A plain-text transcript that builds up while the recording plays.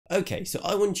Okay, so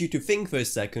I want you to think for a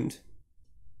second.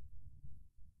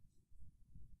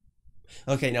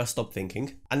 Okay, now stop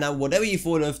thinking. And now whatever you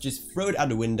thought of, just throw it out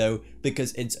the window,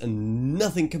 because it's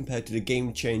nothing compared to the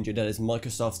game changer that is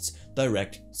Microsoft's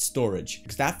DirectStorage.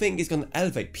 Because that thing is going to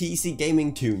elevate PC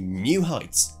gaming to new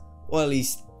heights. Or at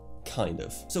least, kind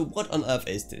of. So what on earth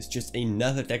is this? Just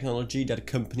another technology that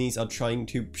companies are trying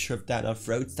to shove down our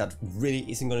throats that really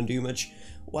isn't going to do much?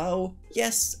 Well,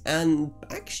 yes, and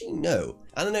actually no.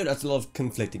 And I know that's a lot of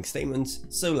conflicting statements,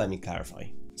 so let me clarify.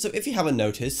 So if you haven't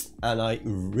noticed, and I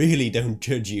really don't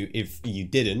judge you if you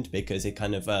didn't, because it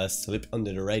kind of slipped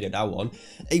under the radar, that one,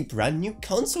 a brand new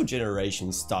console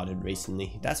generation started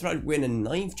recently. That's right, we're in the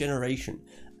 9th generation,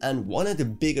 and one of the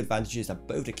big advantages that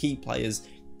both the key players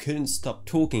couldn't stop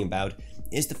talking about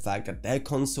is the fact that their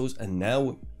consoles are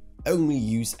now only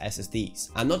use SSDs,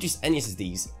 and not just any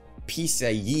SSDs,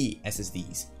 PCIe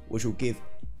SSDs, which will give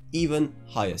even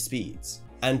higher speeds.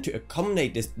 And to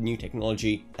accommodate this new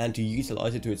technology and to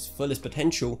utilize it to its fullest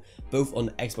potential, both on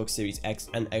the Xbox Series X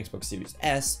and Xbox Series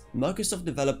S, Microsoft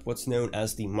developed what's known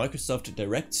as the Microsoft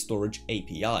DirectStorage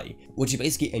API, which is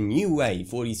basically a new way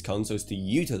for these consoles to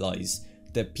utilize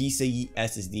the PCIe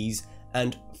SSDs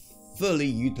and fully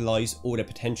utilize all their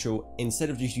potential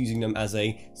instead of just using them as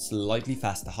a slightly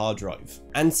faster hard drive.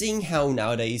 And seeing how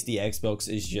nowadays the Xbox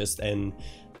is just an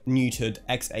neutered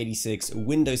x86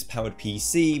 Windows powered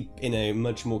PC in a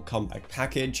much more compact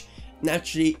package,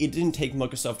 naturally it didn't take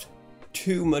Microsoft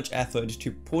too much effort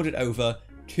to port it over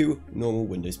to normal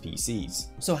Windows PCs.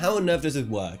 So how on earth does it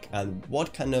work, and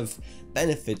what kind of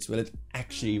benefits will it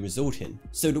actually result in?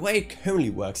 So the way it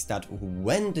currently works is that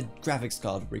when the graphics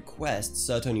card requests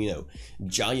certain,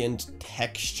 giant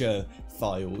texture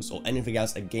files or anything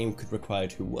else a game could require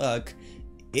to work,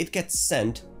 it gets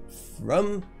sent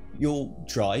from your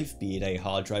drive, be it a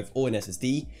hard drive or an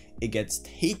SSD, it gets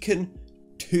taken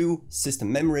to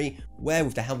system memory, where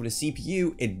with the help of the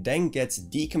CPU, it then gets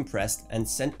decompressed and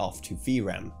sent off to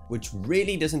VRAM, which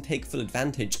really doesn't take full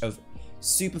advantage of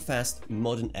super fast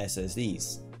modern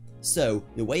SSDs. So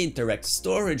the way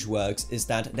DirectStorage works is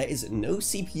that there is no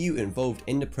CPU involved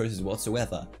in the process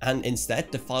whatsoever, and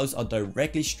instead the files are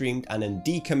directly streamed and then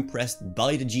decompressed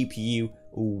by the GPU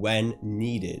when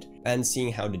needed. And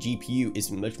seeing how the GPU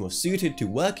is much more suited to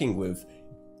working with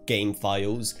game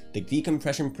files, the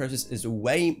decompression process is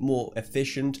way more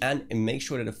efficient and it makes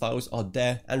sure that the files are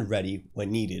there and ready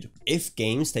when needed. If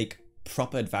games take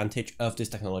proper advantage of this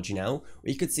technology now,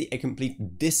 we could see a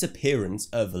complete disappearance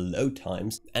of load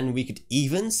times, and we could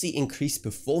even see increased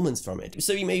performance from it.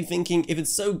 So you may be thinking, if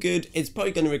it's so good, it's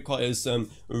probably going to require some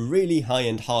really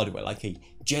high-end hardware like a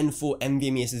Gen 4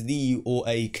 NVMe SSD or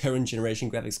a current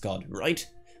generation graphics card, right?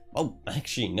 Well,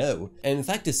 actually no. And in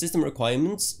fact, the system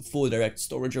requirements for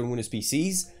DirectStorage on Windows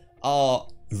PCs are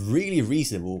really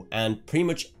reasonable, and pretty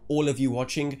much all of you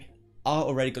watching are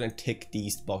already going to tick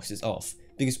these boxes off.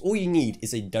 Because all you need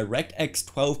is a DirectX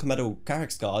 12 compatible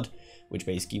graphics card, which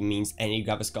basically means any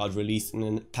graphics card released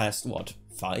in the past,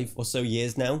 5 or so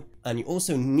years now. And you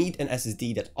also need an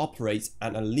SSD that operates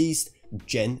at least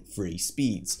Gen 3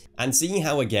 speeds. And seeing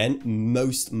how, again,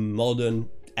 most modern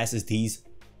SSDs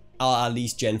are at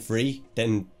least Gen 3,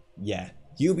 then yeah,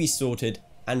 you'll be sorted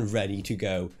and ready to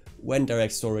go when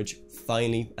DirectStorage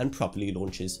finally and properly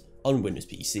launches on Windows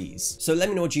PCs. So let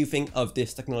me know what you think of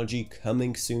this technology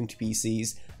coming soon to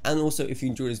PCs, and also if you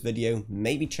enjoyed this video,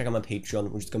 maybe check out my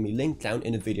Patreon, which is going to be linked down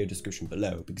in the video description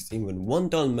below, because even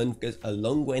 $1 a month goes a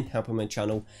long way in helping my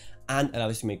channel and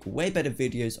allows us to make way better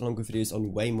videos along with videos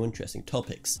on way more interesting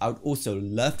topics. I would also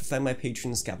love to thank my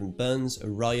patrons Gavin Burns,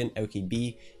 Ryan,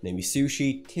 LKB, Naomi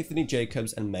Sushi, Tiffany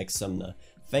Jacobs and Meg Sumner.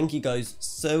 Thank you guys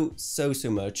so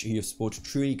much. Your support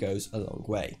truly goes a long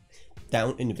way.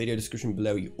 Down in the video description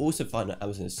below, you also find our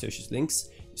Amazon Associates links.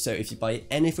 So if you buy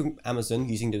anything from Amazon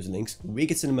using those links, we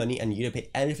get some money and you don't pay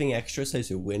anything extra, so it's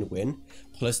a win-win.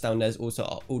 Plus down there's also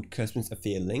our old customers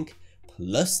affiliate link.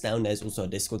 Plus down there's also our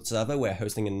Discord server. We're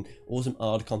hosting an awesome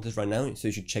art contest right now, so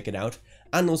you should check it out.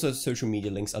 And also social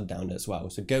media links are down there as well,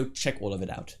 so go check all of it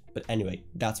out. But anyway,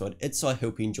 that's what it's, so I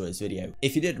hope you enjoy this video.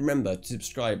 If you did, remember to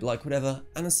subscribe, like, whatever,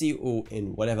 and I'll see you all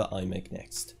in whatever I make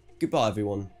next. Goodbye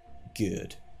everyone.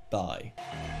 Goodbye.